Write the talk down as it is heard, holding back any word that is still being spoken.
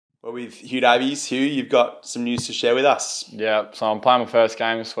Well, with Hugh Davies, Hugh, you've got some news to share with us. Yeah, so I'm playing my first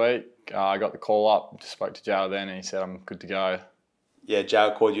game this week. I got the call up, just spoke to Joe then, and he said I'm good to go. Yeah,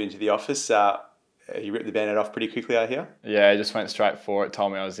 Joe called you into the office. You ripped the band-aid off pretty quickly, I hear. Yeah, he just went straight for it,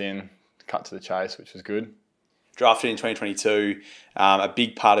 told me I was in, cut to the chase, which was good. Drafted in 2022, a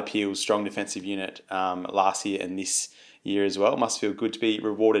big part of Peel's strong defensive unit last year and this year as well. Must feel good to be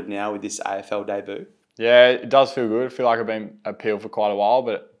rewarded now with this AFL debut. Yeah, it does feel good. I feel like I've been at Peel for quite a while,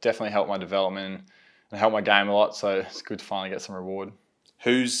 but it definitely helped my development and helped my game a lot, so it's good to finally get some reward.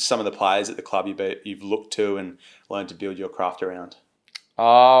 Who's some of the players at the club you've looked to and learned to build your craft around?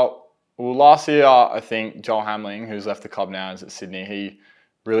 Well, last year I think Joel Hamling, who's left the club now, is at Sydney. He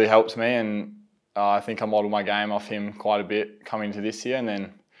really helped me, and I think I modelled my game off him quite a bit coming into this year. And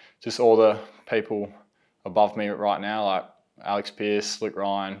then just all the people above me right now, like Alex Pearce, Luke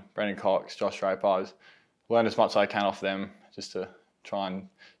Ryan, Brendan Cox, Josh Draper, I've learned as much as I can off them just to try and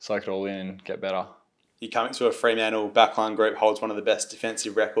soak it all in and get better. You're coming to a Fremantle backline group, holds one of the best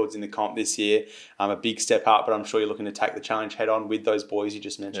defensive records in the comp this year. A big step up, but I'm sure you're looking to take the challenge head on with those boys you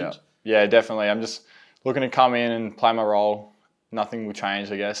just mentioned. Yeah, definitely. I'm just looking to come in and play my role. Nothing will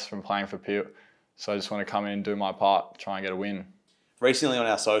change, I guess, from playing for Peel. So I just want to come in and do my part, try and get a win. Recently on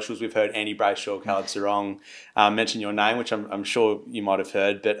our socials, we've heard Andy Brayshaw, Caleb Sarong mention your name, which I'm sure you might have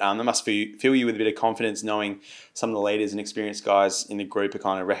heard, but that must fill you with a bit of confidence knowing some of the leaders and experienced guys in the group are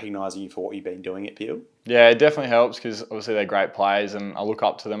kind of recognising you for what you've been doing at Peel. Yeah, it definitely helps because obviously they're great players and I look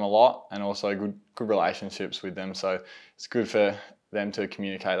up to them a lot, and also good relationships with them, so it's good for them to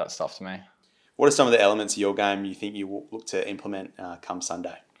communicate that stuff to me. What are some of the elements of your game you think you will look to implement come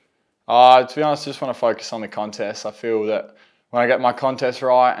Sunday? To be honest, I just want to focus on the contest. I feel that when I get my contest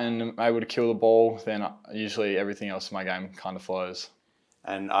right and I'm able to kill the ball, then usually everything else in my game kind of flows.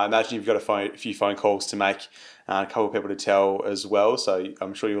 And I imagine you've got a few phone calls to make, a couple of people to tell as well, so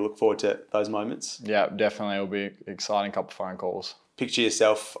I'm sure you'll look forward to those moments. Yeah, definitely. It'll be an exciting couple of phone calls. Picture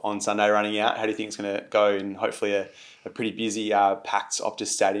yourself on Sunday running out. How do you think it's going to go in hopefully a pretty busy, packed Optus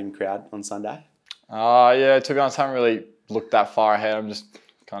Stadium crowd on Sunday? Yeah, to be honest, I haven't really looked that far ahead. I'm just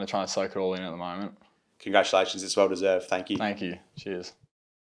kind of trying to soak it all in at the moment. Congratulations, it's well deserved. Thank you. Thank you. Cheers.